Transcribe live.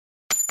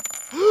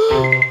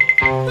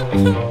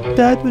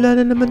Dad,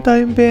 wala na naman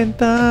tayong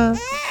benta.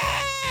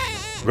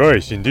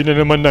 Guys, hindi na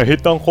naman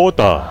na-hit ang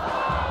quota.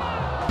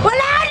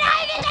 Wala na!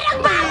 Hindi ka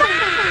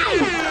nagbabay!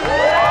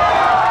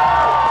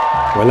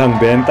 Walang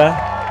benta?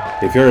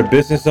 If you're a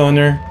business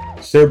owner,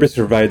 service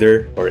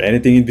provider, or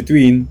anything in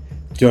between,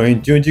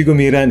 join Junji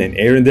Gumiran and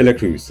Aaron De La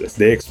Cruz as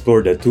they explore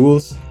the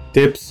tools,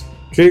 tips,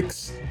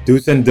 tricks,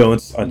 do's and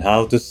don'ts on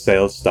how to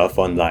sell stuff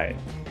online.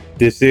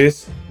 This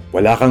is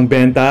Wala Kang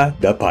Benta,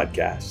 the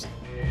podcast.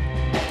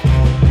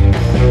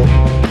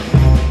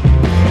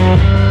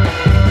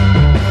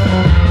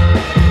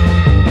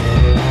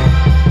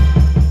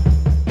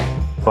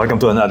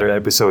 Welcome to another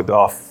episode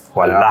of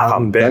Wala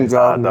Kang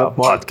Benta, the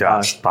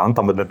podcast. Parang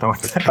tamad na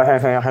tamad.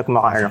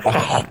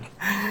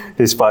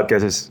 This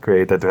podcast is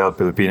created to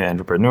help Filipino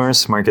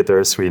entrepreneurs,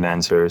 marketers,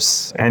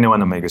 freelancers, anyone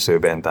na may gusto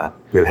ibenta.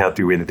 We'll help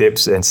you with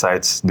tips,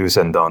 insights, do's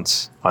and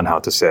don'ts on how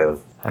to sell.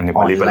 On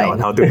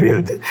how to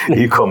build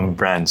e-com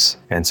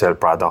brands and sell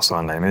products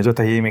online. Medyo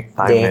tahimik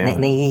tayo na yun.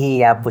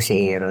 Nahihiya po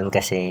si Aaron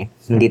kasi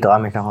dito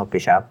kami sa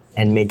coffee shop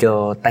and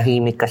medyo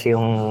tahimik kasi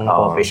yung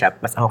coffee shop.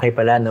 Mas okay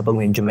pala pag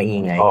medyo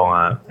maingay. Oo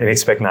nga.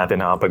 In-expect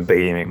natin na kapag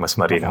tahimik, mas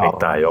marinig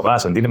tayo.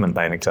 Kaso hindi naman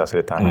tayo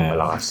nagsasalita ng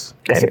malakas.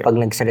 Kasi pag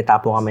nagsalita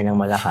po kami ng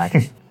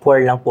malakas,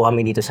 poor lang po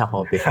kami dito sa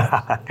coffee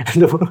shop.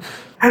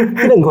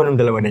 Pinanggo ng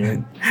dalawa na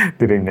yun.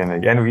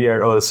 And we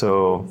are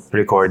also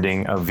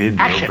recording a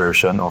video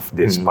version of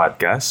this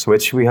podcast,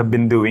 which we have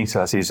been doing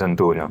sa season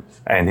 2. No?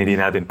 And hindi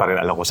natin pa rin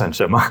alam kung saan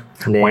siya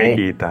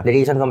makikita. The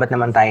reason kung ba't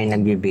naman tayo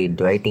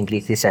nag-video, I think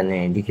this is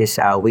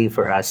a way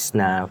for us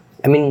na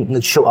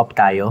nag-show up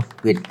tayo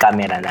with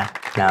camera na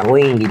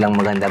hindi lang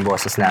maganda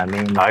boses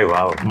namin. Ay,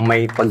 wow.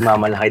 May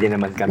pagmamalaki din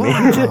naman kami.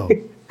 Wow.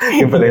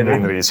 Yung pala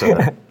yung reason.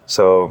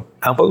 So,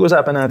 ang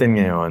pag-usapan natin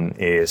ngayon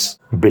is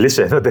bilis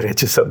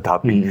diretso sa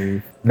topic.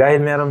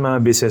 Dahil meron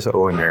mga business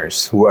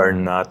owners who are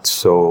not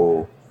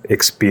so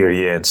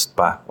experienced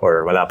pa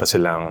or wala pa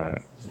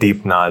silang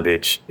deep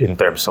knowledge in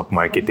terms of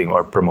marketing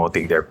or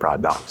promoting their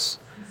products.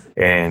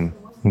 And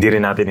hindi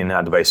rin natin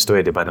ina-advise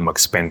to di ba, na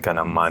mag-spend ka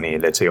ng money,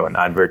 let's say, on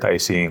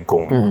advertising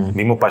kung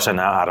hindi mo pa siya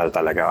naaaral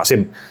talaga.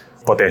 Kasi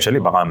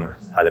potentially baka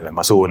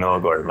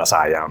masunog or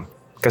masayang.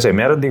 Kasi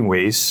meron ding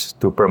ways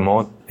to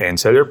promote and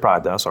sell your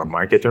products or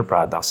market your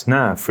products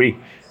na free.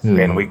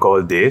 And we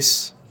call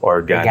this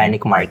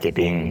organic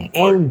marketing.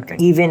 And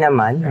even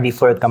naman,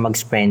 before ka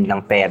mag-spend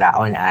ng pera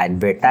on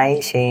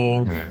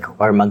advertising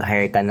or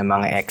mag-hire ka ng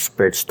mga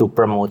experts to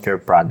promote your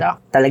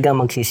product,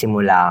 talagang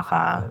magsisimula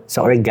ka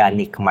sa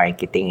organic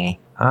marketing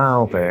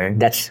okay.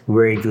 That's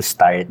where you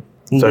start.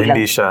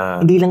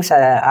 Hindi lang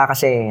sa,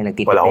 kasi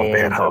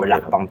nagtitipid, wala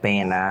ka pang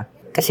pera.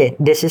 Kasi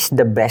this is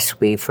the best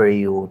way for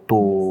you to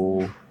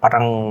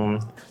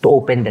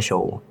open the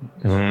show.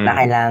 Na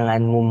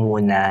kailangan mo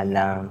muna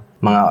ng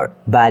mga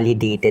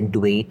validated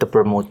way to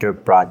promote your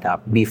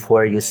product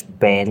before you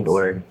spend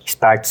or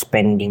start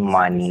spending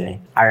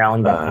money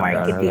around that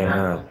marketing.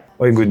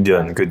 Oy, good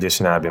yun. Good yung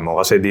sinabi mo.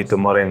 Kasi dito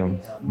mo rin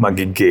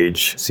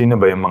mag-gauge sino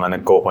ba yung mga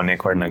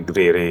nagko-connect or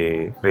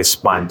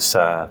nagre-respond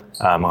sa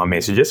mga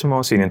messages mo,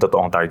 sino yung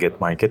totoong target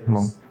market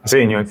mo.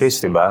 Kasi in your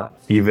case, diba,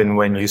 even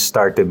when you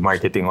started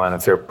marketing one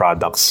of your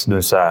products dun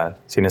sa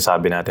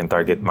sinasabi natin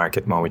target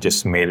market mo, which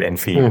is male and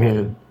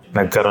female,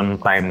 nagkaroon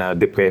time na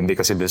depende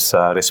kasi doon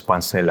sa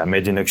response nila.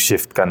 Medyo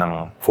nag-shift ka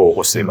ng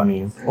focus, diba?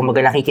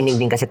 Kumaga nakikinig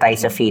din kasi tayo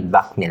sa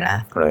feedback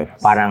nila. Right.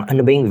 Parang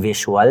ano ba yung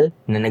visual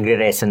na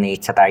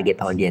nagre-resonate sa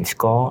target audience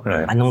ko?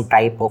 Right. Anong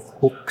type of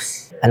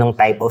hooks? Anong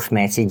type of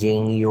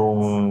messaging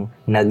yung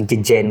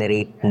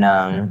nag-generate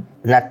ng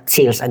not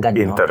sales agad,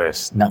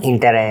 interest. Ng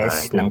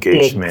interest, right. ng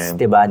Engagement.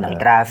 clicks, diba? Ng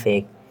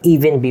traffic.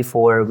 Even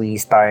before we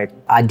start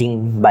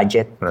adding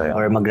budget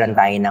or mag-run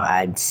tayo ng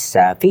ads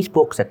sa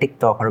Facebook, sa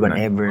TikTok, or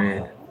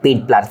whatever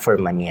paid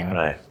platform man yan.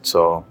 Right.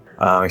 So,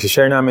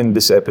 i-share namin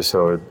this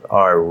episode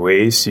are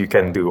ways you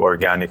can do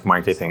organic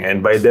marketing.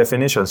 And by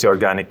definition, si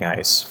organic nga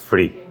is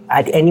free.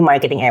 At any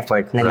marketing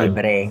effort na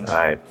libre.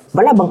 Right.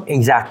 Wala bang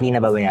exactly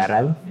na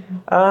babayaran?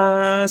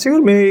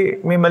 Siguro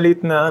may maliit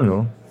na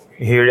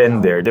here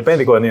and there.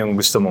 Depende kung ano yung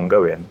gusto mong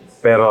gawin.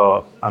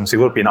 Pero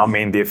siguro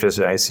pinaka-main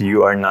difference is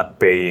you are not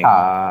paying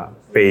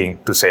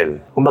to sell.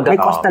 Kumbaga,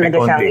 may cost talaga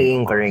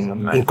siyang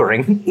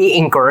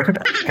i-incur.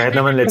 Kahit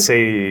naman, let's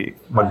say,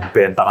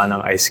 magbenta ka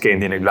ng ice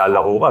candy,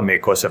 naglalako ka, may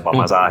cost sa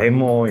pamasahe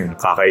mo, yung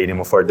kakainin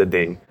mo for the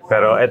day.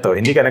 Pero eto,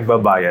 hindi ka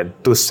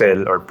nagbabayad to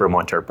sell or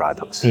promote your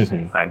products.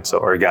 Right?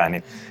 So,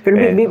 organic. Pero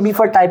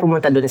before tayo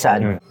pumunta doon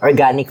sa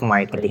organic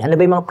marketing, ano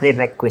ba yung mga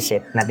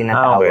prerequisite na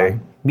tinatawag?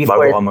 Okay.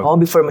 Before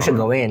mo siya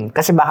gawin.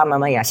 Kasi baka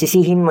mamaya,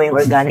 sisihin mo yung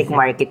organic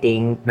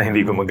marketing na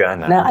hindi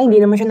gumagana. Hindi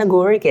naman siya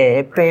nag-work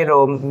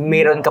pero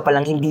meron ka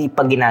palang hindi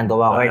pa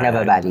ginagawa or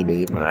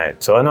nababalidate. Right.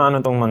 So ano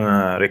tong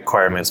mga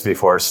requirements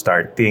before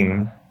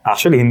starting?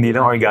 Actually, hindi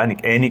lang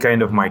organic. Any kind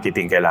of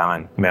marketing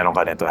kailangan. Meron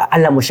ka nito.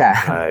 Alam mo siya.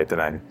 Ito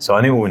na. So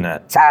ano yung una?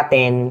 Sa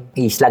atin,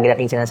 lagi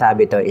natin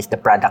sinasabi to is the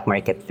product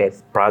market fit.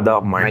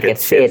 Product market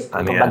fit.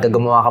 Ano yan? Kapag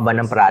gumawa ka ba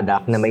ng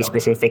product na may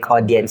specific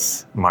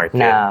audience market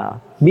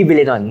na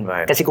bibili nun.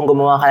 Right. Kasi kung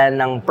gumawa ka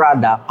ng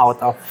product out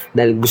of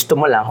dahil gusto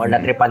mo lang or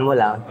natripan mo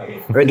lang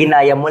or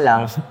ginaya mo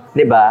lang,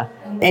 di ba?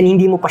 And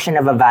hindi mo pa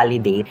siya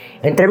na-validate.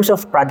 In terms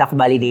of product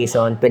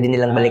validation, pwede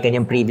nilang balikan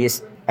yung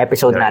previous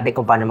episode natin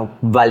kung paano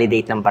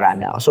mag-validate ng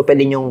product. So,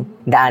 pwede nyong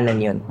daanan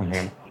yun.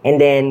 And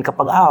then,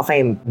 kapag,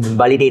 okay,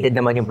 validated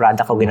naman yung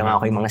product ko,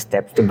 ginawa ko yung mga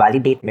steps to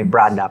validate my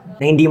product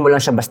na hindi mo lang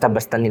siya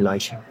basta-basta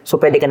ni-launch.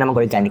 So, pwede ka na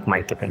mag-organic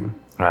marketing.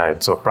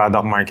 Right. So,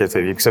 product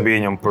marketing. Ibig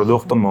sabihin yung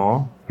produkto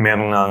mo,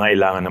 meron nga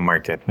kailangan ng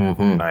market.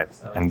 Right.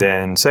 And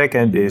then,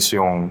 second is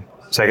yung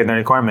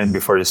secondary requirement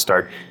before you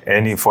start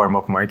any form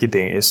of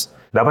marketing is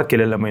dapat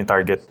kilala mo yung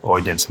target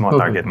audience mo,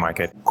 target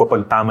market.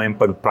 Kapag tama yung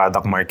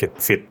pag-product market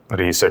fit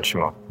research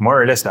mo,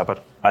 more or less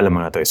dapat alam mo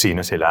na to,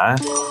 sino sila,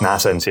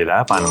 nasan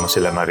sila, paano mo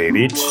sila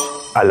ma-reach,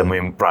 alam mo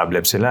yung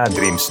problem sila,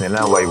 dreams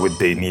nila, why would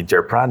they need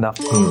your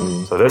product.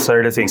 So those are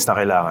the things na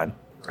kailangan.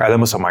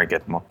 Alam mo sa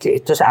market mo.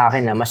 Ito sa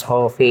akin na mas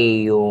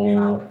okay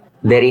yung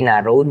very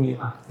narrow.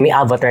 May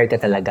avatar ka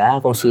talaga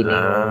kung sino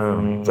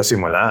yung... Sa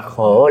simula.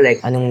 Oo, like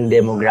anong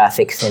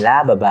demographics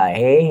nila,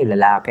 babae,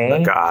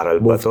 lalaki. Nagkaaral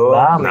ba to?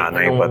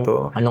 Nanay ba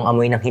to? Anong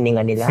amoy ng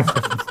hininga nila?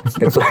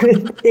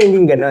 Hindi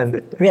ganon.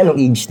 May anong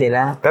age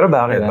nila. Pero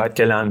bakit? Bakit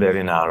kailangan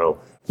very narrow?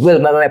 Well,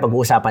 mamaya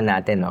pag-uusapan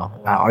natin, no?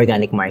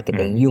 Organic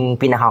marketing,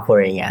 yung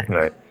pinaka-core niya.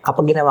 Right.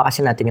 Kapag ginawa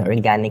kasi natin yung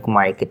organic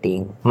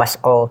marketing,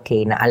 mas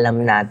okay na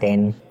alam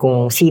natin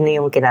kung sino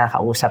yung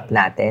kinakausap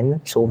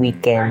natin so we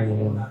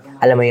can,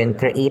 alam mo yun,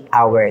 create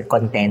our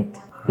content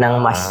ng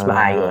mas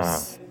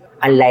maayos.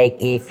 Unlike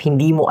if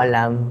hindi mo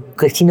alam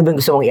kung sino ba yung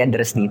gusto mong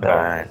i-address dito.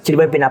 Right.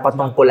 Sino ba yung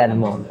pinapatungkulan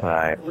mo.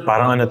 Right.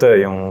 Parang ano to,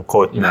 yung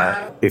quote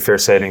na, if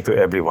you're selling to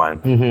everyone,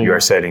 you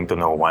are selling to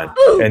no one.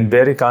 And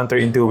very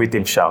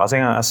counterintuitive siya. Kasi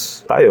nga,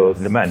 as tayo,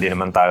 hindi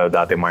naman tayo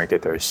dati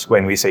marketers.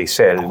 When we say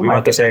sell, we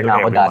want to sell to Marketer na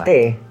ako everyone. dati.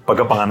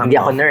 Pagkapanganak Hindi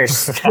ako nurse.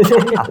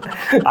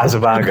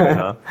 Sabagay,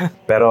 no?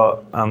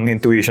 Pero ang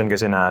intuition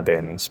kasi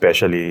natin,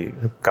 especially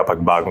kapag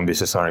bagong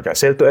business owner ka,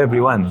 sell to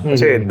everyone.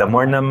 Kasi the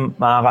more na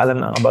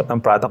makakaalam about ng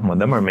product mo,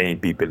 the more may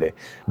pipili.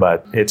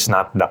 But it's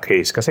not the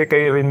case. Kasi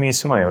kayo rin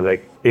mismo,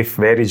 like, if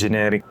very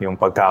generic yung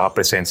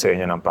pagkakapresent sa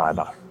inyo ng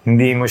product,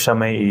 hindi mo siya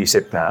may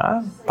isip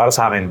na, para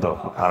sa akin to,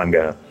 parang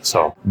gano'n.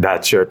 So,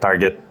 that's your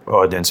target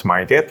audience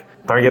market.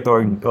 Target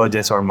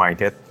audience or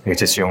market,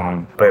 which is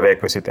yung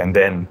prerequisite. And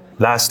then,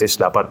 last is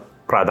dapat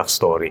product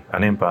story.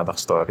 Ano yung product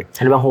story?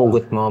 Ano bang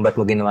hugot mo? Ba't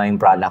mo ginawa yung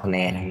product na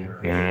yan?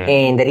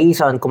 And the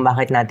reason kung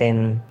bakit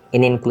natin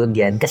in-include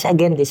yan, kasi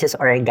again, this is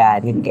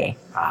organic eh.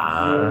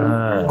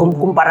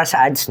 Kung para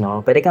sa ads,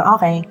 no? Pwede kang,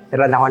 okay,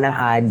 run ako ng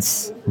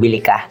ads,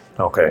 bili ka.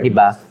 Okay.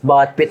 Diba?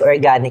 But with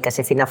organic,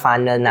 kasi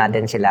fina-funnel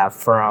natin sila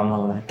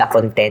from the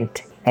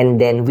content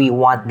and then we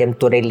want them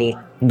to relate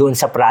dun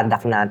sa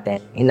product natin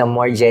in a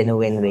more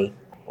genuine way.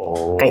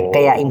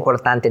 Kaya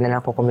importante na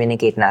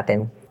communicate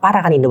natin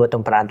para kanino ba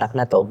itong product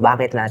na to?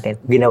 Bakit natin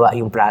ginawa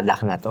yung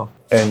product na to?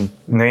 And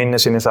ngayon na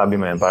sinasabi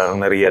mo yan, parang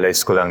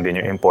na-realize ko lang din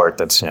yung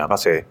importance niya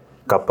kasi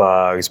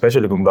kapag,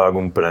 especially kung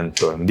bagong brand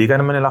to, hindi ka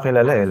naman nila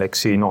kilala eh. Like,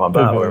 sino ka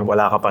ba? Or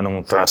wala ka pa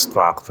nung trust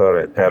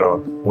factor eh. Pero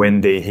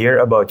when they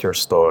hear about your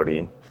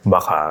story,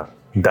 baka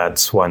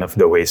that's one of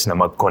the ways na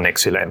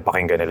mag-connect sila and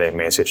pakinggan nila yung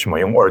message mo,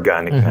 yung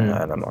organic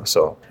na ano mo.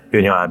 So,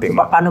 yun yung ating...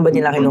 Paano ba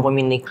nila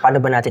paano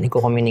ba natin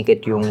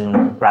i-communicate yung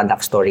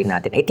product story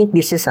natin? I think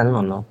this is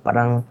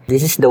parang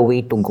this is the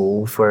way to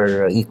go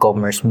for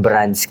e-commerce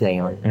brands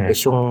ngayon.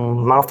 Is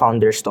yung mga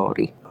founder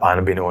story.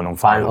 Paano binuo ng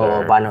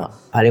founder? Paano?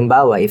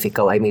 Halimbawa, if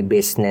ikaw ay may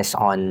business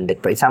on, like,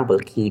 for example,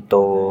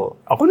 keto.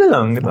 Ako na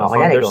lang.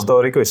 Founder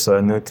story ko is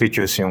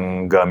Nutritious,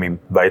 yung gummy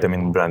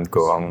vitamin brand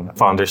ko. Ang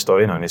founder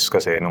story nun is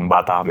kasi nung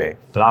bata kami,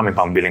 wala kami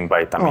pambiling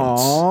vitamins.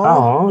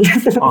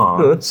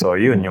 So,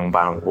 yun yung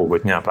parang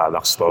hugot niya,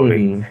 product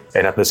story.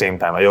 And at the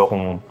same time,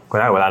 ayokong,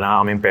 wala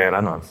na kaming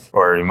pera nun.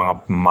 Or yung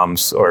mga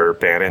moms or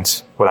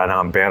parents, wala na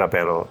kaming pera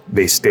pero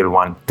they still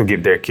want to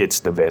give their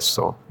kids the best.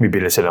 So,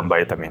 bibili silang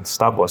vitamins.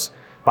 Tapos,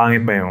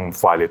 pangit ba yung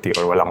quality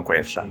or walang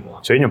kwenta.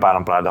 So, yun yung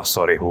parang product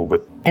story,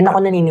 hugot. And ako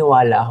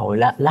naniniwala ako,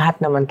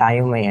 lahat naman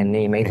tayo may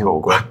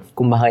hugot.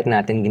 Kung bakit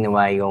natin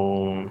ginawa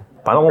yung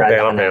paano kung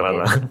pera-pera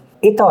na?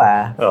 Ito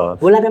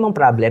wala namang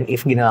problem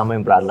if ginawa mo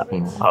yung product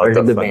mo. Or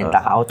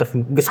nagbibenta ka out of,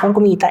 gusto kong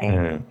kumita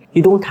eh. You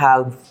don't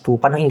have to,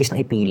 paano English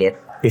na ipilit?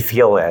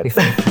 I-feel it.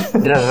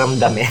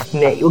 Nararamdamin.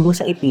 Huwag mo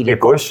siyang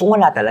ipilit. Kung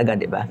wala talaga,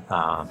 di ba?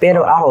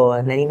 Pero ako,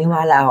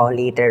 naniniwala ako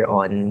later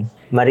on,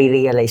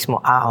 marirealize mo,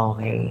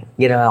 okay,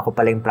 ginawa ko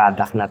pala yung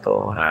product na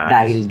to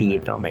dahil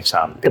dito. May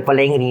something. Ito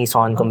pala yung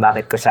reason kung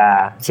bakit ko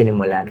siya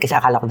sinimulan. Kasi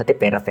akala ko dati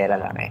pera-pera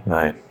lang eh.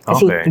 Right.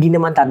 Kasi hindi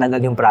naman tatagal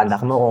yung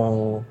product mo kung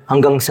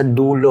hanggang sa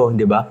dulo,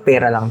 di ba?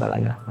 Pera lang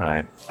talaga.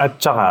 Right. At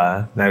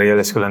saka,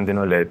 na-realize ko lang din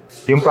ulit,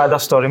 yung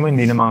product story mo,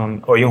 hindi naman,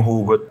 o yung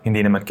hugot,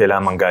 hindi naman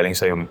kailangan manggaling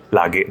sa'yo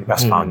lagi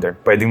as founder.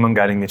 Pwedeng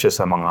manggaling din siya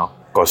sa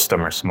mga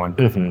customers mo.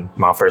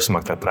 Mga first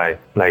magta-try.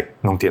 Like,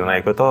 nung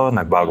tinry ko to,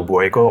 nagbago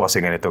buhay ko kasi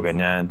ganito,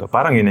 ganyan. So,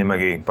 parang yun yung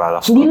magiging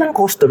product story. Hindi lang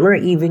customer,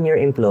 even your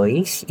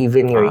employees,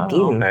 even your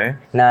team. Okay.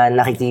 Na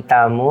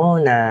nakikita mo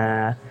na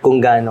kung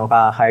gaano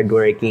ka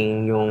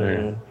hardworking yung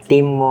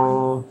team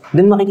mo.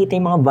 Doon makikita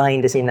yung mga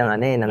behind the scene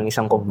ng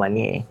isang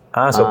company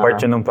So part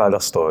yun ng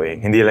product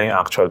story. Hindi lang yung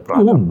actual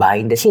product. Ano,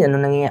 behind the scene,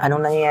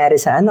 anong nangyayari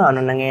sa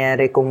anong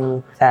nangyayari kung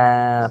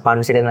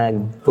paano sila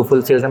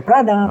nag-fulfill ng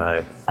product,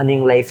 Right. ano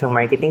yung life ng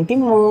marketing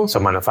team mo.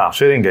 Sa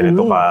manufacturing,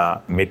 ganito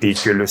ka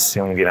meticulous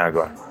yung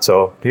ginagawa.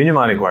 So, yun yung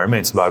mga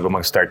requirements bago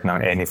mag-start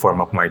ng any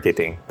form of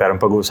marketing. Pero ang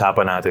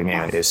pag-uusapan natin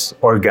ngayon is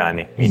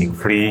organic, meaning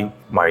free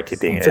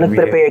marketing. So,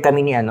 nag-prepare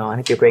kami ni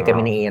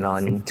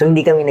Aaron. So,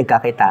 hindi kami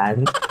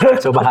nagkakitaan.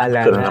 So,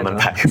 bahala Ito na. na naman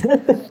tayo.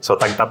 So,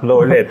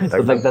 tagtatlo ulit.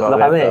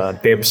 Tagtatlo kami.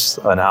 Tips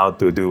on how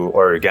to do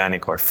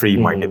organic or free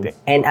marketing.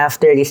 And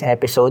after this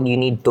episode, you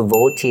need to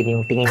vote.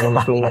 Sino yung tingin mo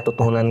mas may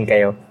natutunan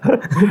kayo?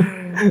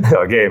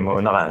 So, game,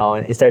 una ka.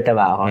 Start na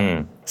ba ako?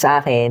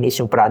 Sa akin is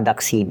yung product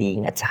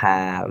seeding at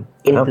saka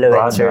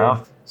influencer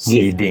Product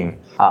seeding.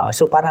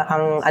 So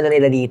parang ang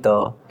nila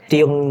dito,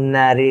 ito yung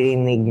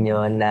naririnig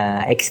nyo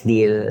na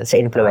ex-deal sa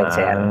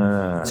influencer.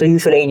 So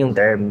usually yun yung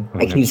term,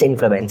 ex-deal sa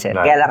influencer.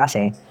 Right. Kaya lang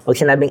kasi, pag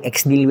sinabing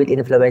ex-deal with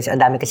influencer,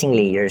 ang dami kasing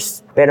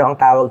layers. Pero ang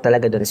tawag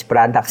talaga doon is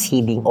product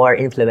seeding or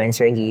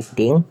influencer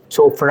gifting.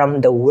 So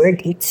from the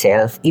word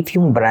itself, if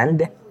yung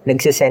brand,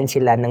 nagsisend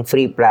sila ng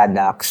free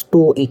products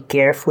to a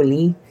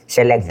carefully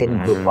selected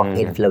group of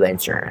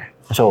influencer.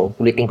 So,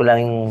 ulitin ko lang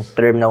yung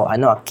term na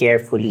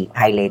carefully,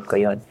 highlight ko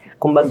yon.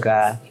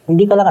 Kumbaga,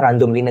 hindi ka lang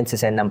randomly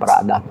nagsisend ng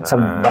product.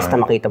 Basta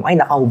makita mo, ay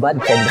nakahubad,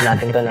 send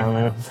natin to ng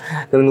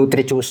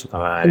Nutri-Choose.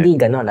 Hindi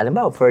ganon. Alam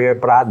ba, for your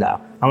product,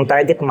 ang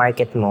target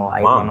market mo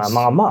ay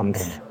mga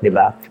moms, di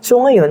ba? So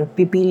ngayon,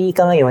 pipili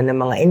ka ngayon ng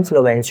mga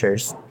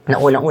influencers na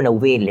unang-una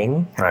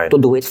willing to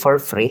do it for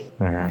free.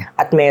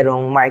 At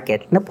merong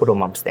market na puro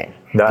moms din.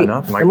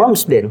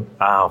 Moms din.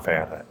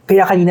 Okay.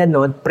 Kaya kanina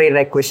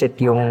prerequisite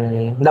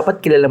yung,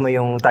 dapat kilala mo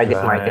yung target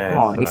market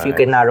mo. If you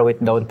can narrow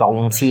it down pa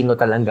kung sino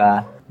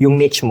talaga yung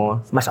niche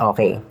mo, mas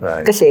okay.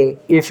 Kasi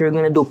if you're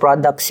gonna do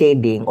product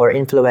seeding or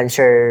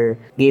influencer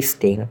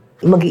gifting,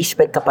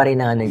 mag-i-expect ka pa rin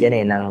ng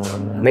ng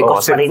may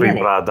cost pa rin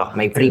yan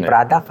May free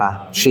product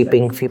ka,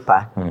 shipping fee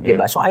pa,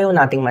 diba? So ayaw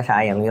nating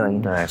masayang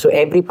yun. So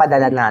every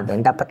padala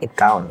natin, dapat it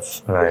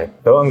counts. Right.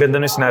 So ang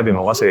ganda ng sinabi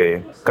mo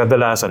kasi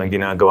kadalasan ang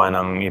ginagawa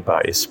ng iba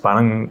is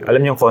parang,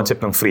 alam niyo yung concept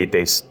ng free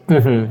taste.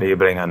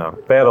 Libreng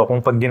Pero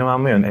kung pag ginawa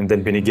mo yun and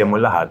then binigyan mo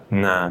lahat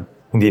na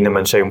hindi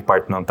naman siya yung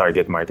part ng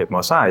target market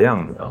mo,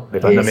 sayang.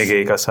 Diba?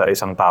 Namigay ka sa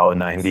isang tao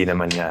na hindi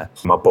naman niya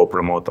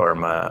mapopromote or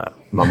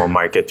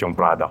ma-market yung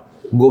product.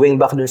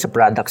 Going back dun sa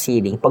product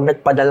seeding, pag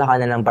nagpadala ka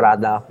na ng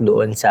product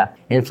doon sa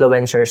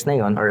influencers na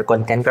yon or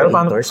content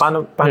creators.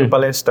 Pero paano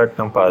pala yung start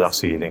ng product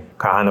seeding?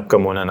 Kahanap ka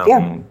muna ng...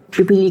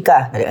 Pipili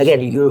ka.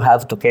 Again, you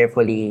have to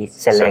carefully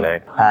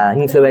select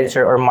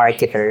influencer or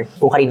marketer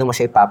kung kanino mo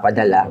siya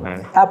ipapadala.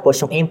 Tapos,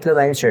 yung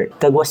influencer,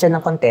 gagawa sila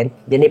ng content,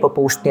 then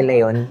ipopost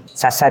nila yon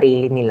sa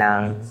sarili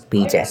nilang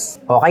pages.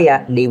 O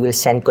kaya, they will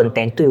send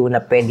content to you na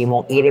pwede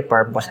mong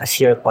i-repurpose as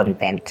your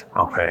content.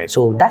 Okay.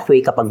 So, that way,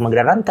 kapag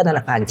mag-run ka na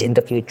ng ads in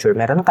the future,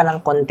 meron ka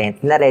ng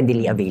content na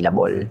readily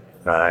available.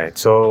 Right.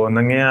 So,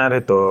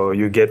 nangyayari to,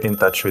 you get in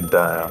touch with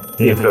the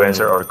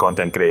influencer or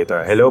content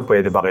creator. Hello,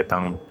 pwede ba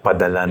kitang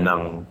padala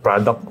ng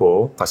product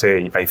ko?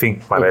 Kasi I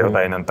think pareho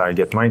tayo ng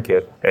target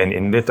market. And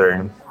in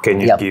return,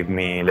 can you give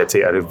me, let's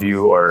say, a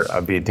review or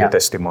a video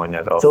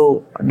testimonial?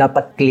 So,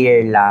 dapat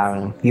clear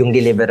lang yung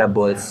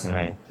deliverables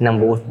ng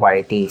both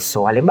parties.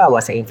 So, halimbawa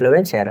sa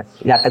influencer,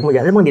 ilatag mo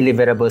dyan, alam mo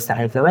deliverables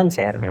ng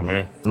influencer.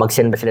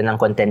 Mag-send ba sila ng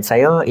content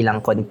sa'yo?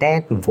 Ilang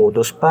content?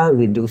 Photos pa?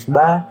 Videos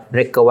ba?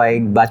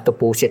 Required ba to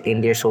post it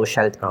in their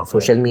social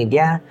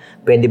media?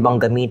 Pwede bang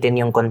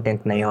gamitin yung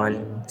content na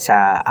yon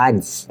sa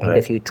ads in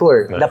the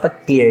future?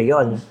 Dapat clear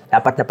yon.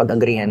 Dapat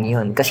napag-agreean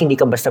yon. Kasi hindi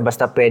ka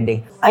basta-basta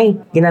pwede, ay,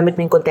 ginamit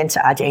mo yung content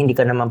sa ads, ay hindi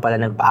ka naman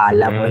pala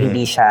nagpaalam o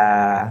hindi siya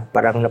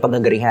parang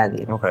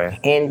napag-agreehan. Okay.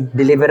 And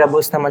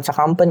deliverables naman sa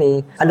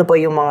company, ano pa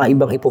yung mga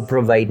ibang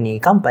ipoprovide ni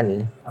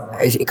company?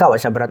 Ikaw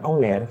as a brand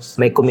owner,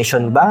 may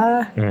commission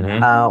ba?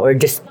 Or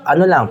just,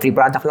 free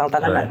product lang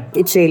talaga?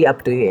 It's really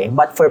up to you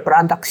But for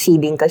product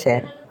seeding kasi,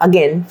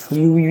 again,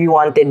 we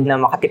wanted na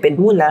makatipid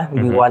muna.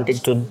 We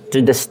wanted to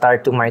just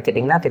start to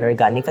marketing natin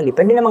organically.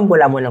 Pwede namang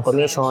wala mo ng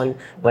commission,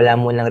 wala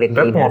mo ng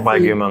retainer. Pero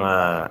pumapag yung mga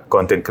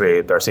content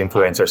creators,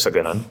 influencers sa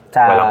ganun?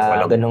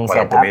 Sa ganung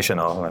walang setup. commission,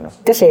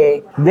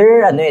 Kasi,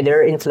 there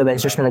are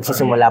influencers na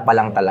nagsisimula pa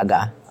lang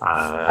talaga.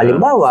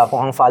 Halimbawa,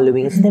 kung ang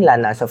followings nila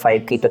nasa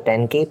 5K to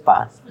 10K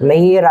pa,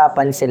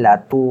 mahihirapan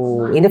sila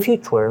to, in the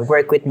future,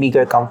 work with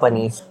bigger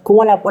companies kung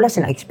wala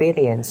silang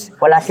experience,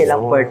 wala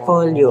silang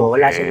portfolio,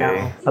 wala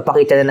silang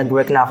mapakita na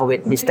nag-work na ako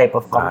with this type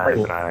of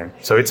company. Right.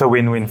 So it's a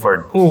win-win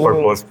for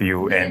both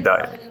you and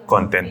the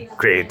content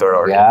creator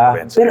or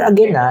influencer. Pero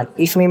again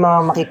if may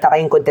mga makita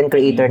kayong content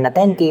creator na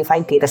 10K,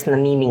 5K, tas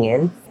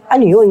naniningil,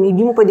 ano yun,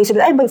 hindi mo pwede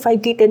sabihin, ay, by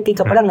 5K, 10K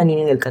ka pa lang,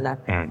 naniningil ka na.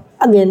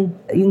 Again,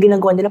 yung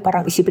ginagawa nila,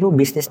 parang isipin mo,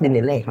 business din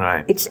nila eh.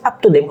 Right. It's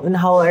up to them on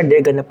how are they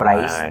gonna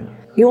price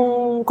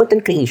yung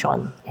content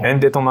creation.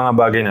 And itong mga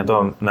bagay na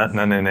to,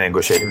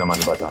 na-negotiate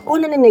naman ba ito?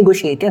 Una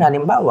na-negotiate yan.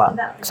 Halimbawa,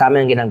 sa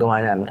amin ang ginagawa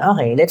namin,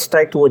 okay, let's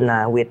start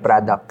na with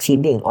product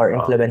seeding or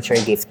influencer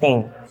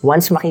gifting.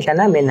 Once makita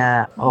namin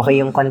na okay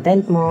yung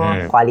content mo,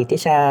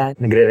 quality siya,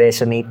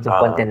 nagre-resonate yung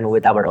content mo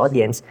with our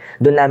audience,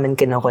 doon namin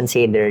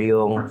kino-consider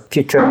yung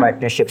future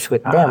partnerships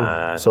with them.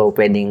 So,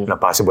 pwedeng na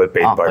possible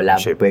paid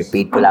partnership.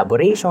 Paid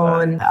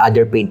collaboration,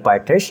 other paid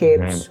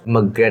partnerships.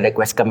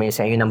 Magre-request kami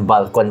sa iyo ng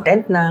bulk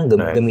content na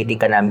gamitin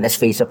ka namin as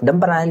face of the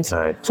brands.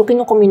 So,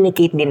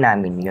 kino-communicate din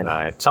namin yun.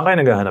 Saan kayo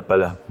naghahanap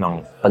pala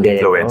ng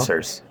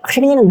influencers?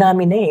 Actually, ang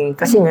dami na eh.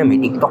 Kasi nga may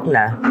TikTok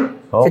na.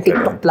 Sa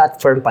TikTok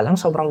platform pa lang,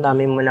 sobrang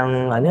dami mo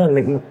ng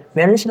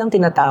meron silang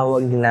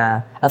tinatawag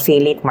na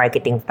affiliate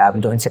marketing tab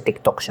doon sa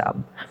TikTok shop.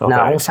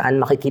 Na kung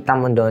saan makikita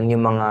mo doon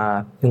yung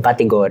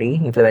category,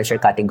 influencer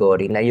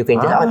category, na you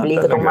can just pili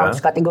ko itong mom's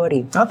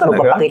category.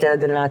 Magpapakita na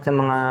doon lahat ng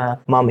mga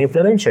mom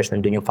influencers,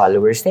 nandun yung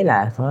followers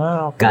nila.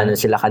 Gano'n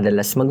sila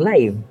kadalas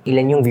mag-live.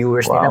 Ilan yung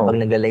viewers nila pag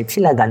nag-live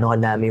sila,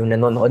 gano'n kadami yung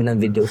nanonood ng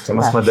videos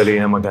nila. Mas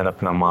madali na maghanap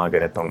ng mga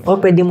ganitong. O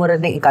pwede mo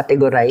rin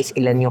i-categorize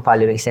ilan yung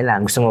followings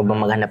nila. Gusto mo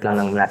bang maghanap lang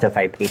ng nasa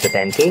 5K to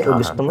 10K? O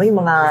gusto mo yung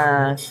mga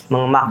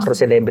macro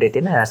celebrity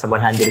na nasa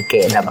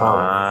 100K na po.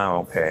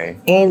 Okay.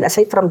 And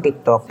aside from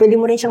TikTok, pwede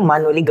mo rin siyang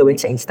manually gawin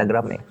sa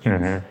Instagram eh.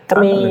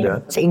 Kami,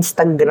 sa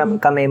Instagram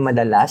kami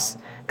madalas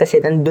kasi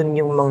nandun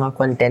yung mga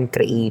content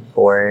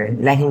creator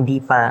na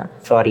hindi pa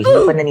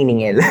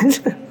naniningil.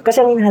 Kasi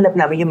ang hinahanap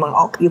namin yung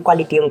yung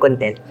quality yung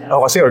content.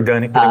 Kasi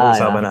organic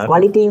pinag-uusapan natin.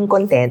 Quality yung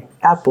content,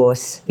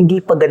 tapos hindi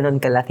pa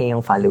ganun kalaki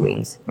yung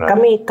followings.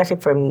 Kami, kasi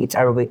for me, it's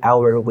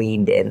our way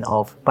din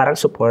of parang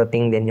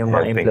supporting din yung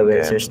mga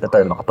influencers na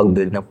to,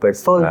 makapag-build ng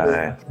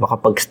portfolio,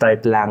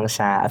 makapag-start lang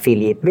sa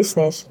affiliate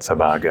business. Sa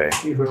bagay.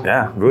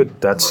 Yeah, good.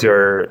 That's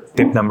your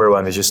tip number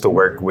 1 is just to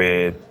work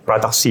with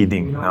product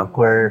seeding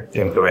for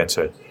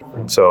influencers.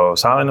 So,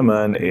 sa akin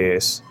naman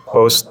is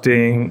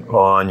posting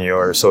on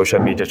your social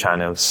media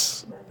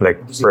channels,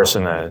 like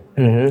personal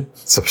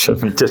social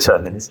media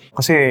channels.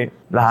 Kasi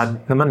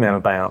lahat naman meron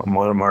tayong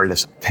more or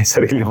less may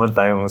sarili naman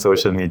tayong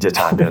social media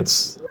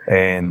channels.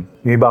 And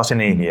yung iba kasi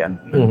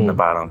nahihiya na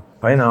parang,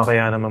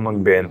 kaya naman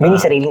magbenta. May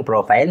sariling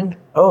profile?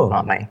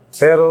 Okay.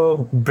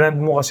 Pero brand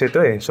mo kasi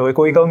ito eh. So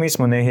kung ikaw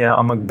mismo nahihiya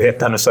ka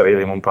magbenta ng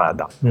sarili mong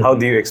product, how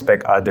do you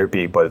expect other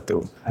people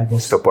to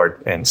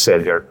support and sell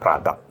your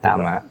product?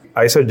 Tama.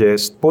 I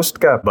suggest,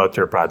 post ka about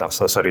your products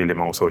sa sarili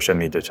mong social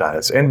media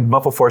channels and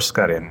mapo-force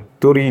ka rin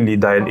to really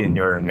dial in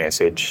your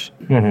message.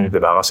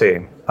 Diba? Kasi,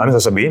 ano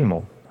sasabihin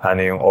mo?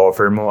 Ano yung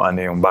offer mo? Ano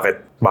yung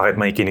bakit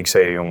may kinig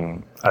sa'yo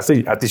yung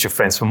at least yung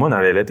friends mo na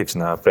relatives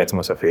na friends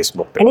mo sa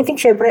Facebook. Diba? And I think,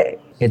 syempre,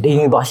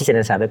 yung iba kasi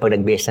sinasabi, pag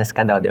nag-business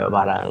ka daw, diba,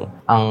 parang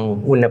ang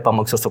una pa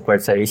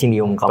magsusupport sa'yo is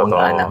hindi yung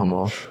kamag-anak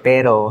mo.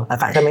 Pero,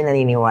 kami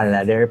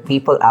naniniwala, there are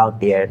people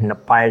out there na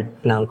part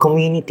ng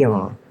community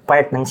mo,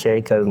 part ng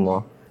circle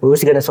mo,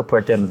 who's gonna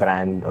support yung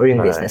brand or yung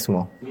business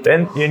mo.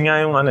 And yun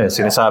nga yung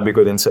sinasabi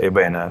ko din sa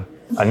iba na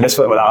unless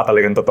wala ka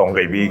talagang totoong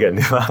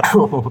kaibigan, di ba?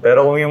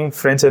 Pero kung yung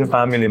friends and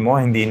family mo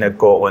hindi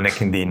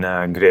nagko-connect, hindi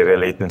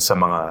nagre-relate dun sa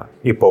mga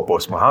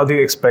ipopost mo, how do you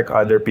expect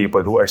other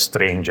people who are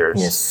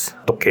strangers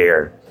to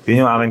care?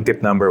 Yun yung aking tip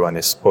number 1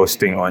 is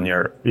posting on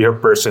your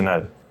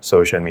personal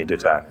social media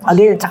channel.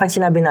 Again, tsaka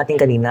sinabi natin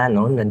kanina,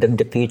 na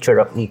the future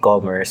of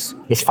e-commerce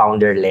is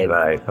founder-led.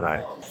 Right.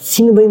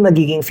 Sino ba yung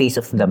magiging face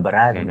of the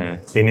brand?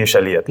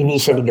 Initially,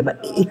 di ba?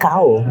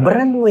 Ikaw,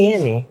 brand mo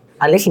yan eh.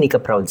 Unless hindi ka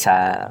proud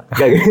sa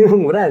gagawin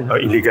mong brand.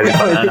 Illegal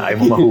na.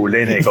 Ayaw mo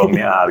mahuli na ikaw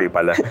may-ari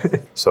pala.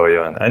 So,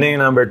 yun. Ano yung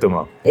number 2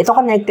 mo? Ito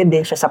connected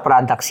din siya sa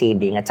product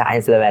seeding at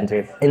saka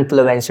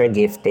influencer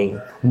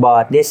gifting.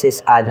 But this is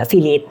an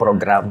affiliate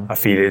program.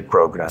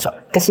 So,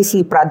 kasi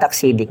si product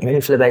seeding and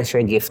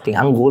influencer gifting,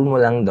 ang goal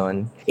mo lang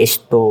doon is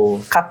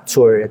to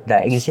capture the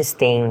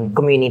existing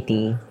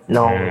community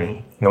ng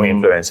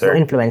influencer.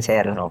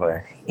 Okay.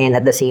 And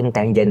at the same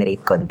time,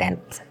 generate content.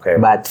 Okay.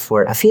 But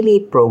for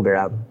affiliate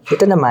program,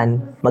 ito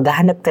naman,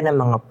 maghahanap ka ng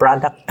mga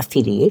product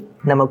affiliate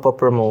na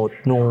magpo-promote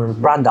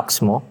ng products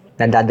mo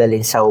na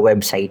dadalhin sa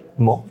website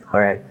mo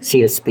or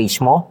sales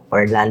page mo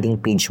or landing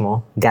page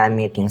mo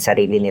gamit yung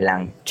sarili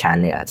nilang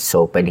channel.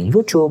 So, pwedeng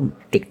YouTube,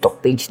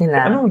 TikTok page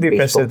nila, anong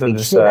difference Facebook ito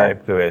page sa nila.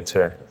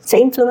 influencer? Sa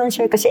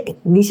influencer kasi,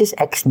 this is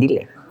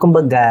X-deal eh.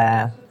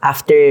 Kumbaga,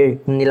 after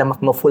nila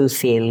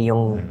ma-fulfill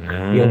yung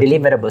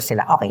deliverables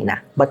nila, okay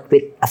na. But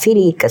with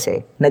affiliate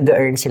kasi,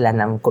 nag-earn sila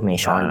ng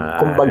commission.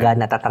 Kumbaga,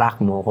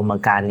 natatrack mo kung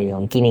magkano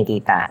yung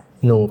kinikita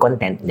nung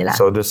content nila.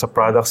 So, doon sa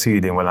product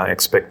seeding, walang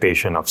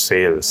expectation of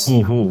sales.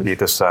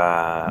 Dito sa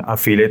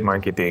affiliate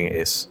marketing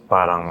is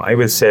parang, I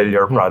will sell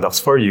your products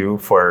for you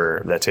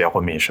for, let's say, a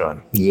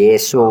commission.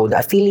 Yes. So,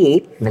 the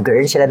affiliate,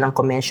 nag-earn sila ng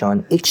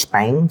commission each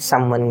time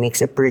someone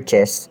makes a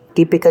purchase.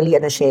 Typically,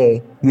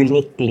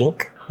 unique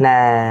link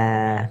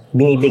na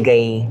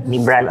binibigay ni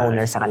brand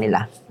owner sa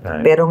kanila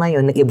Right. Pero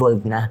ngayon,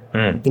 nag-evolve na.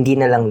 Hindi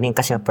na lang link.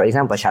 Kasi for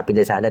example, Shopee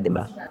Lazada, di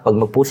ba? Pag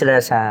mag-post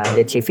sila sa,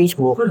 let's say,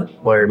 Facebook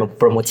or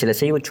mag-promote sila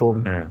sa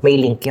YouTube, may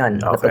link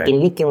yun. Kapag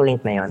kinlik yung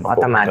link na yun,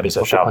 automatic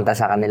pupunta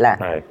sa kanila.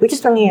 Right. Which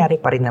is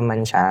nangyayari pa rin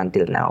naman siya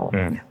until now.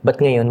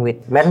 But ngayon,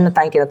 meron na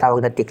tayong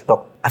tinatawag na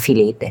TikTok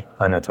affiliate.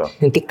 Ano to?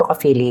 Yung TikTok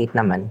affiliate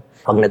naman,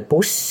 pag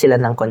nag-post sila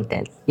ng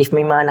content, if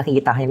may mga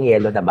nakikita kayong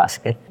yellow na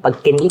basket,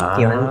 pag kinlik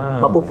yun,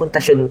 mapupunta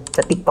siya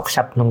sa TikTok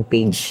shop ng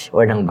page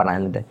or ng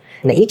brand.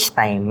 Na each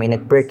time may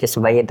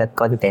nag-purchase via that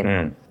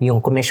content,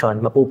 yung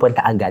commission mapupunta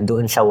agad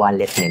doon sa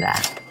wallet nila.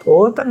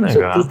 Oo, talaga.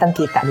 So,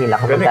 kitang-kita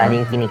nila kung magkano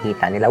yung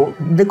kinikita nila.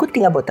 The good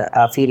thing about the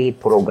affiliate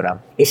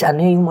program is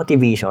yung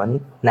motivation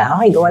na,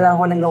 okay, gawa lang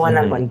ako ng gawa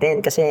ng content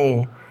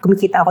kasi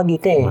kumikita ako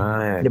dito eh.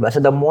 Right. Diba?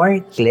 So, the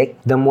more click,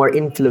 the more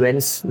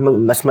influence,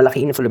 mas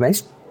malaki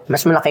influence,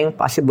 mas malaki yung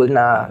possible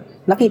na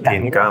nakita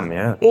income,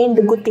 nila. And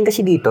the good thing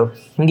kasi dito,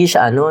 hindi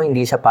siya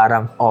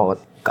parang,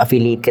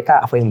 affiliate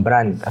kita, ako yung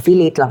brand.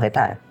 Affiliate lang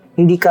kita.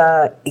 Hindi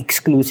ka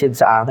exclusive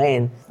sa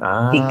akin.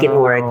 He can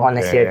work on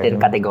a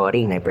certain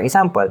category. Like, for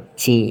example,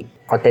 si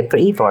content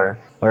creator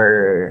or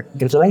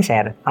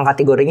influencer, ang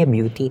category niya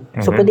beauty.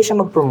 So, pwede siya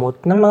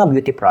mag-promote ng mga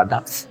beauty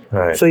products.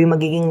 Right. So, yung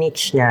magiging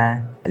niche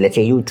niya, let's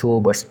say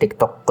YouTube or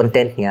TikTok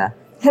content niya,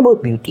 it's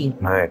about beauty.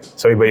 Right.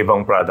 So,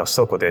 iba-ibang products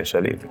to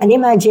potentially. And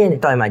imagine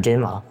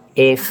mo,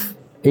 if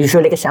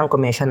usually kasi ang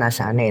commission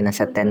nasa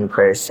 10%, 10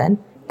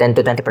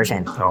 to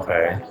 20%.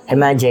 Okay.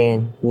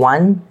 Imagine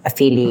one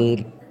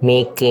affiliate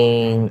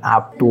making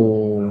up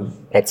to,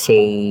 let's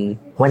say,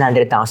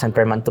 100,000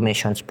 per month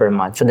commissions per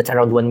month. So that's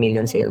around 1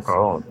 million sales.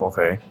 Oh,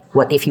 okay.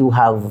 What if you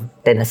have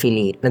 10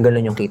 affiliate na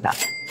ganun yung kita?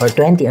 Or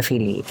 20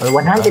 affiliate? Or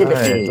 100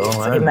 affiliate?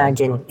 So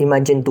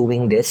imagine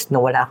doing this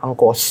na wala kang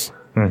cost.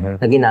 Na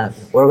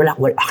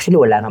actually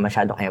wala nga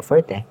masyadong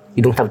effort eh.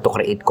 You don't have to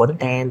create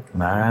content.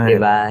 Right.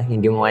 Diba?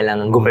 Hindi mo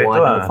kailangan gumawa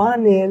ng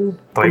funnel.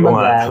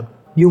 Kumbaga,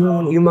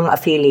 yung mga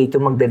affiliate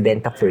yung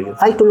magbebenta for you.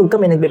 Kahit tulog ka,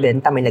 may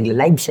nagbebenta, may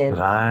nagla-live set.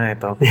 Right.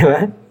 Okay. Diba?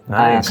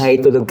 Nice.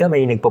 Kahit tulog ka,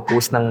 may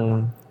nagpo-post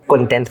ng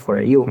content for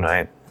you.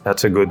 Right.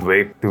 That's a good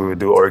way to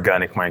do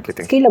organic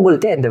marketing.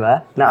 Scalable din, di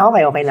ba? Na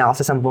okay na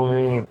ako sa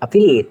 10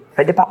 affiliate.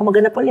 Pwede pa ako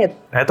maghanap ulit.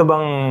 Ito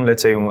bang,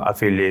 let's say, yung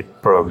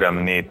affiliate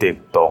program ni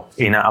TikTok,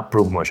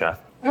 ina-approve mo siya?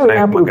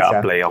 Like,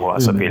 mag-apply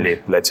ako as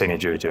affiliate, let's say ni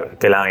Juju.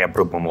 Kailangan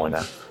i-approve mo muna.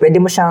 Pwede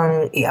mo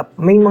siyang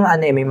may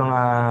mga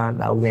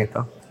tawag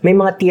nito. May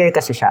mga tier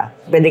kasi siya.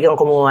 Pwede kang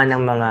kumuha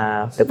ng mga,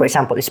 like for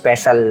example,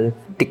 special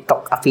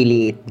TikTok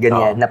affiliate,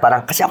 ganyan. Na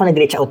parang, kasi ako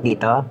nag-reach out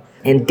dito,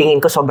 and tingin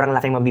ko sobrang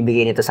laking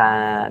mabibigay nito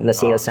sa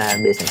sales sa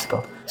business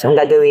ko. So, ang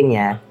gagawin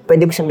niya,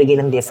 pwede mo siyang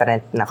bigyan ng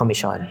different na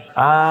commission.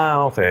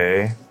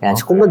 Okay. Yan.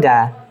 So,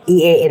 kumbaga,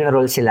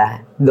 i-enroll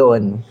sila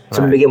doon.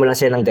 So, bibigyan mo lang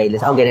sila ng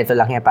guidelines. Ganito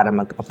lang yan para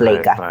mag-apply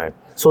ka. Right.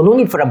 So, no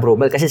need for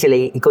approval kasi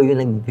ikaw yung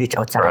nag-reach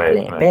out sa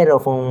kanila. Right. Pero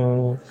kung,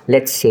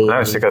 let's say,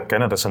 sikat ka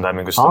na, tapos ang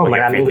daming gusto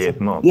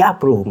mag-affiliate mo.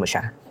 I-approve mo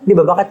siya. Di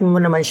ba? Bakit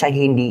mo naman siya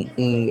hindi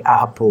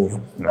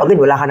i-approve? Again,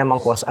 wala ka namang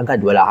cost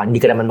agad. Hindi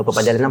ka naman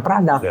magpapadala ng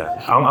product. Yeah.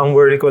 Ang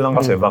worry ko lang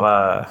kasi,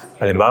 baka,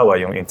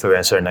 halimbawa, yung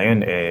influencer na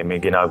yun,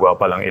 may ginagawa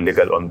palang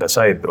illegal on the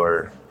side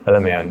or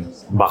alam mo yan,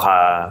 baka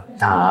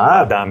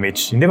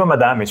ma-damage. Hindi ba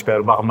ma-damage, pero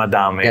baka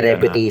madamage. The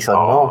reputation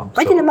mo.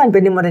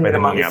 Pwede mo rin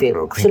naman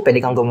i-feel. Kasi pwede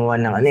kang gumawa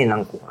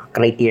ng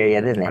criteria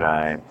din eh.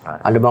 Right.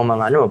 Ano bang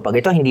mga pag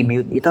ito hindi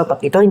beauty,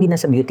 pag ito hindi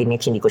nasa beauty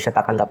niche, hindi ko siya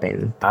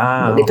tatanggapin.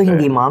 Pag ito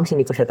hindi moms,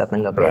 hindi ko siya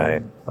tatanggapin.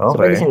 Right. Okay. So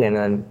pwede siyang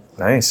ganun.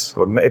 Nice.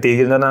 Wag na,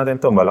 itigil na natin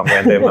to. Walang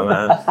kwenta yung mga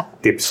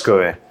tips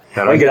ko eh.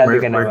 Pero again,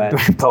 we're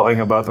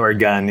talking about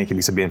organic,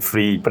 ibig sabihin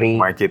free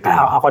marketing.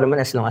 Ako naman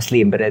as long as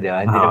libre, di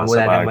ba? Hindi na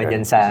mula naman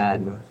yan sa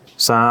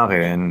Sa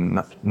akin,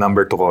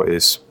 number 2 ko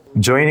is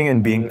joining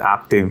and being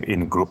active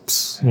in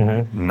groups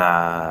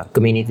na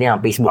community niya,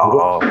 Facebook group.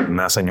 Oo,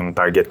 nasan yung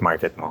target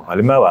market mo.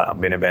 Halimbawa,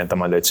 ang binibenta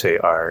mo, let's say,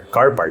 are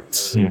car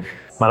parts.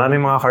 Maraming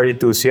mga car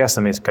enthusiasts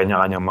na may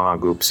kanya-kanyang mga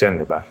groups yan,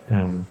 di ba?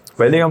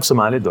 Pwede kang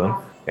sumali doon.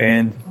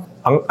 And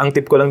ang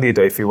tip ko lang dito,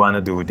 if you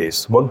wanna do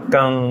this, huwag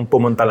kang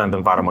pumunta lang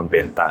doon para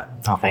magbenta.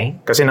 Okay.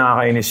 Kasi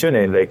nakakainis yun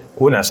eh. Like,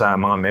 una sa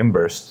mga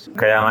members,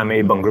 kaya nga may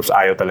ibang groups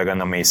ayaw talaga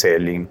na may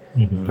selling.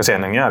 Kasi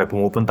anong nangyari,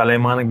 pumupunta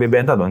lang yung mga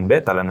nagbebenta doon,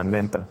 benta lang ng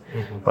benta.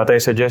 What I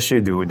suggest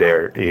you do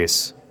there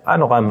is,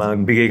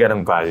 magbigay ka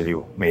ng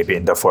value. Maybe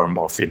in the form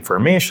of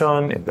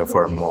information, in the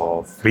form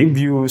of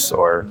reviews,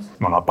 or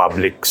mga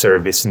public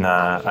service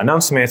na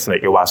announcements,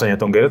 like iwasan nyo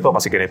itong ganito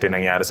kasi ganito yung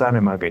nangyari sa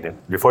amin, mga ganyan.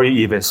 Before you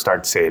even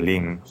start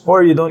selling.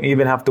 Or you don't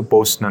even have to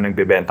post na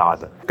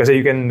nagbebenta ka. Kasi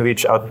you can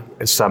reach out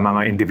sa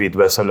mga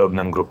individuals sa loob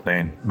ng group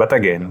na yun. But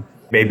again,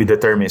 maybe the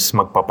term is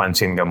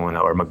magpapansin ka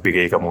muna or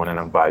magbigay ka muna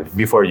ng value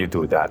before you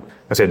do that.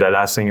 Kasi the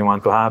last thing you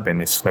want to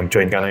happen is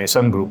mag-join ka ng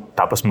isang group,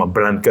 tapos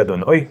ma-brand ka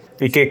doon. Oy,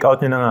 i-kick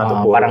out nyo na nga ito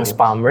po. Parang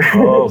spammer.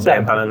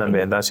 Benta na ng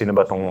benta. Sino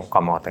ba itong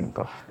kamoten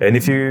ko? And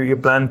if you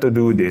plan to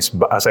do this,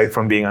 aside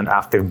from being an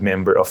active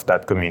member of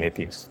that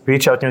community,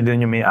 reach out nyo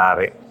din yung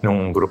may-ari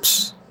ng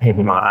groups.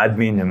 Yung mga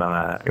admin,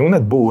 yung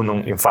nagbuo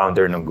yung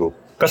founder ng group.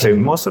 Kasi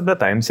most of the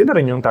time, sila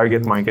rin yung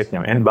target market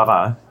niya. And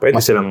baka, pwede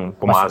silang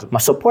pumasok.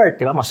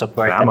 Mas-support, di ba?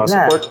 Mas-support ka na.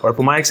 Mas-support. Or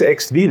pumayag sa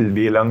X-Deal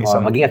bilang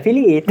isang... maging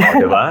affiliate.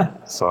 Di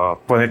ba? So,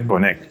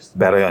 connect.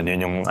 Pero yun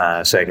yung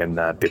second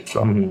na tip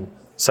ko.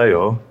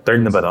 Sa'yo,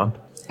 third na ba to?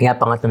 Kaya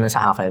pangatlo na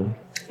sa akin,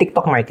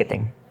 TikTok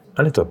marketing.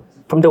 Ano to?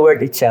 From the word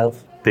itself,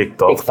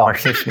 TikTok.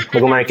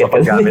 Mag-market So,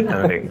 paggamit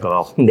ng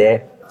TikTok. Hindi.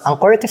 Ang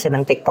core kasi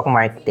ng TikTok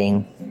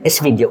marketing is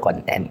video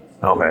content.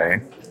 Okay.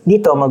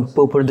 Dito,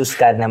 magpuproduce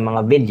ka ng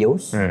mga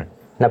videos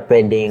na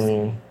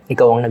pwedeng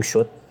ikaw ang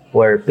nag-shoot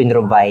or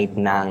pinrovide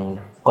ng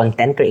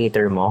content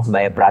creator mo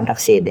via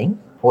product seeding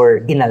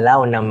or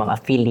inallow ng mga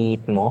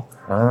affiliate mo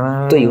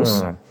to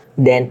use.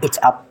 Then, it's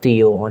up to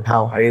you on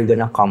how are you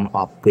gonna come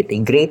up with a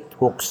great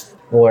hooks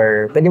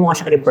or pwede mo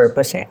kasi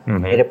repurpose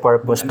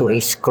i-repurpose to a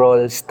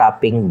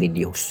scroll-stopping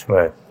videos.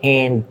 Right.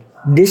 And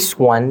this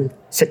one,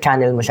 sa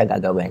channel mo siya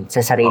gagawin,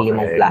 sa sarili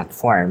mong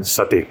platform.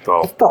 Sa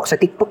TikTok. Sa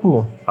TikTok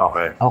mo.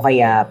 Okay. O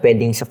kaya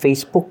pwedeng sa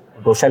Facebook,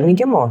 social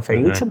media mo, sa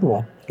YouTube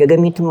mo.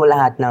 Gagamitin mo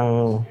lahat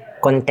ng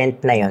content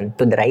na yon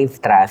to drive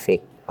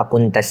traffic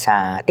papunta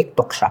sa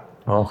TikTok shop.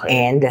 Okay.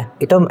 And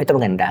ito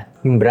maganda,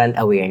 yung brand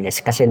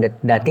awareness. Kasi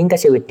dating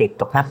kasi with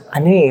TikTok,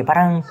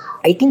 parang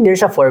I think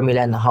there's a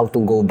formula na how to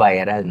go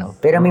viral, no?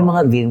 Pero may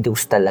mga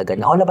videos talaga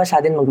na all of a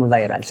sudden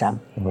mag-viral,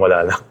 Sam.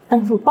 Wala lang.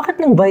 Bakit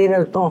nang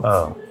viral to?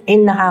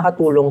 And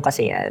nakakatulong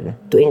kasi yan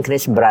to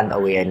increase brand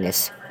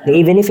awareness. Na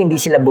even if hindi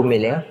sila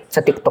bumili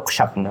sa TikTok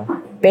shop, no?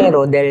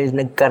 Pero dahil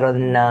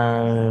nagkaroon ng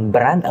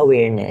brand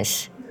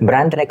awareness,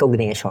 brand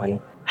recognition,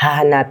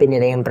 hahanapin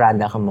nila yung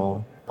product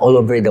mo all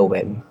over the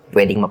web.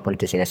 Pwedeng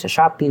mapunta sila sa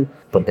Shopee,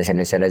 punta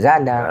sila sa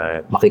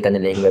Lazada, makita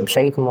nila yung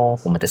website mo,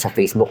 pumunta sa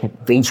Facebook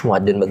page mo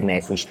at doon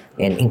mag-message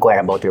and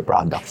inquire about your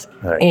products.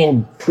 Right.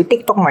 And with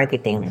TikTok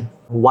marketing,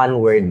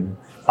 one word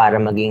para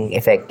maging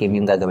effective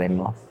yung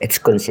gagawin mo, it's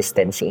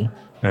consistency.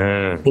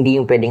 Hindi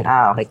yung pwedeng,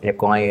 okay, trip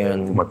ko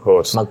ngayon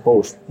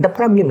mag-post. The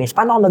problem is,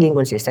 paano ako maging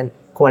consistent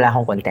kung wala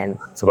akong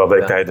content? So,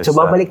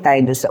 babalik tayo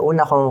dun sa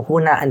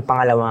unang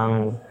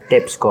pangalawang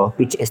tips ko,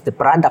 which is the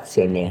product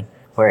selling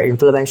or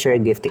influencer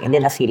gifting and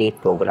then affiliate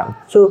program.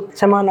 So,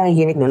 sa mga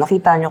nakikinig doon,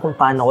 nakita nyo kung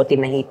paano ko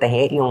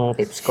tinahitahi yung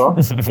tips ko.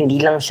 Hindi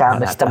lang siya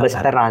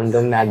basta-basta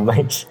random na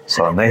advice.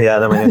 So,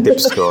 nahiya naman yung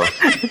tips ko.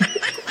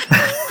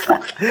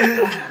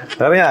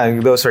 Pero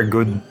those are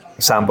good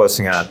examples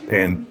nga.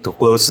 And to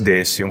close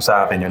this, yung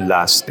sa akin, yung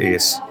last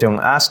is yung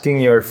asking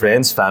your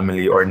friends,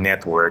 family, or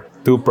network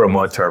to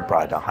promote your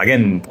product.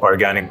 Again,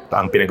 organic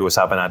ang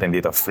pinag-uusapan natin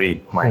dito,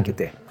 free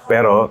marketing.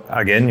 Pero,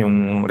 again,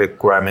 yung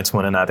requirements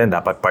muna natin,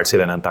 dapat part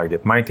sila ng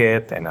target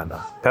market and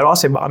Pero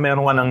kasi baka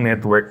meron ka ng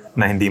network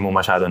na hindi mo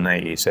masyado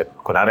naiisip.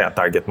 Kunwari, ang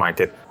target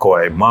market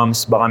ko ay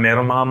moms. Baka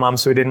meron mga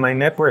moms within my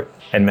network.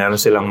 And meron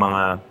silang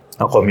mga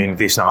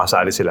communities na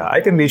kasali sila.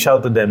 I can reach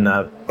out to them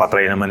na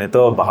patry naman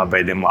ito. Baka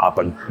pwede mo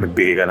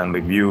magbigay ka ng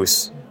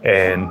reviews.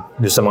 And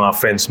doon sa mga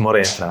friends mo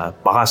rin na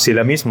baka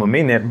sila mismo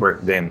may network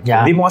din.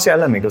 Yeah. Hindi mo kasi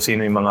alam kung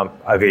sino yung mga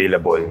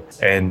available.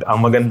 And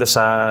ang maganda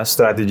sa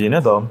strategy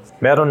na to,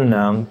 meron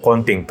ng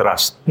konting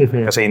trust.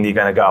 Kasi hindi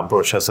ka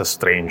nag-approach sa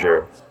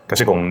stranger.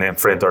 Kasi kung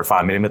friend or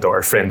family mo to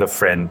or friend of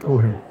friend,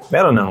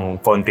 meron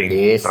ng konting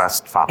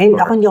trust factor. And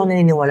ako hindi ako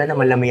naniniwala na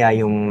malamaya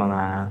yung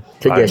mga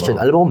suggestion.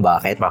 Alam mo kung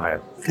bakit?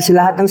 Kasi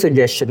lahat ng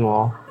suggestion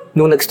mo,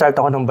 nung nag-start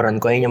ako ng brand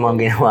ko, yun yung mga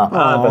ginawa ko.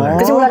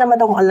 Kasi wala naman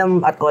akong alam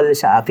at all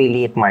sa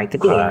affiliate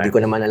marketing. Hindi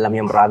ko naman alam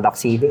yung product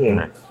seeding.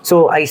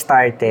 So, I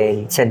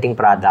started sending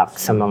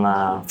products sa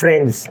mga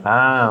friends.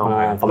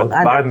 Mga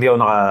kamag-anak. Bakit hindi ako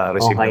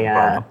naka-receive ng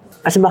product?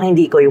 Kasi baka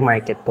hindi ikaw yung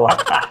market ko.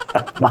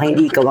 Baka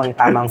hindi ikaw ang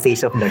tamang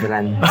face of the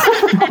brand.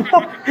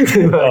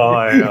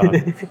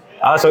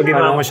 So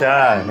ginawa mo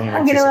siya.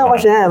 Ang ginawa ko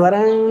siya,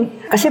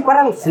 kasi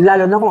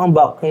lalo na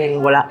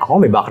kung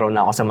may background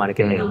na ako sa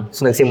marketing.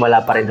 So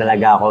nagsimula pa rin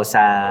talaga ako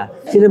sa,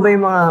 sino ba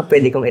yung mga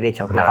pwede kong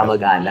i-reach out na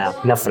kamag-anak,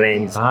 na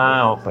friends.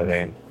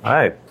 Okay.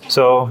 Alright.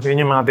 So,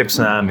 yun yung mga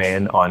tips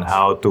namin on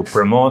how to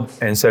promote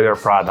and sell your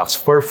products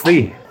for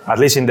free.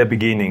 At least in the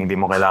beginning, hindi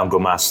mo kailangan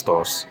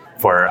gumastos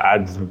for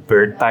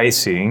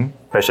advertising,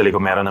 especially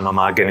kung meron ng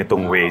mga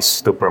ganitong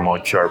ways to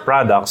promote your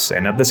products.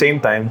 And at the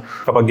same time,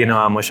 kapag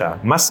ginawa mo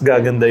siya, mas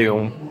gaganda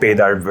yung paid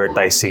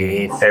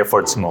advertising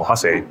efforts mo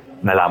kasi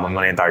nalaman mo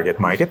na yung target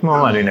market mo,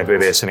 ano yung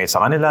nagre-resonate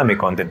sa kanila, may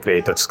content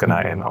creators ka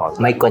na and all.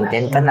 May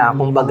content ka na,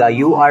 kumbaga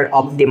you are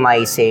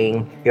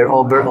optimizing your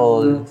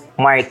overall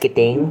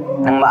marketing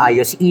ng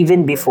maayos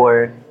even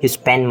before you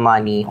spend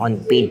money on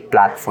paid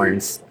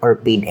platforms or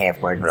paid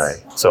efforts.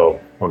 Right.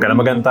 So, huwag ka na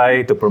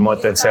magantay to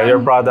promote and sell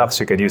your products.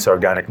 You can use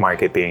organic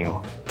marketing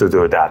to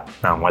do that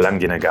nang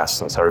walang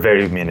ginagastos or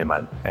very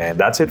minimal. And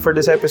that's it for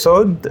this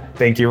episode.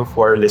 Thank you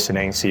for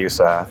listening. See you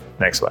sa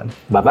next one.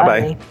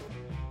 Bye-bye.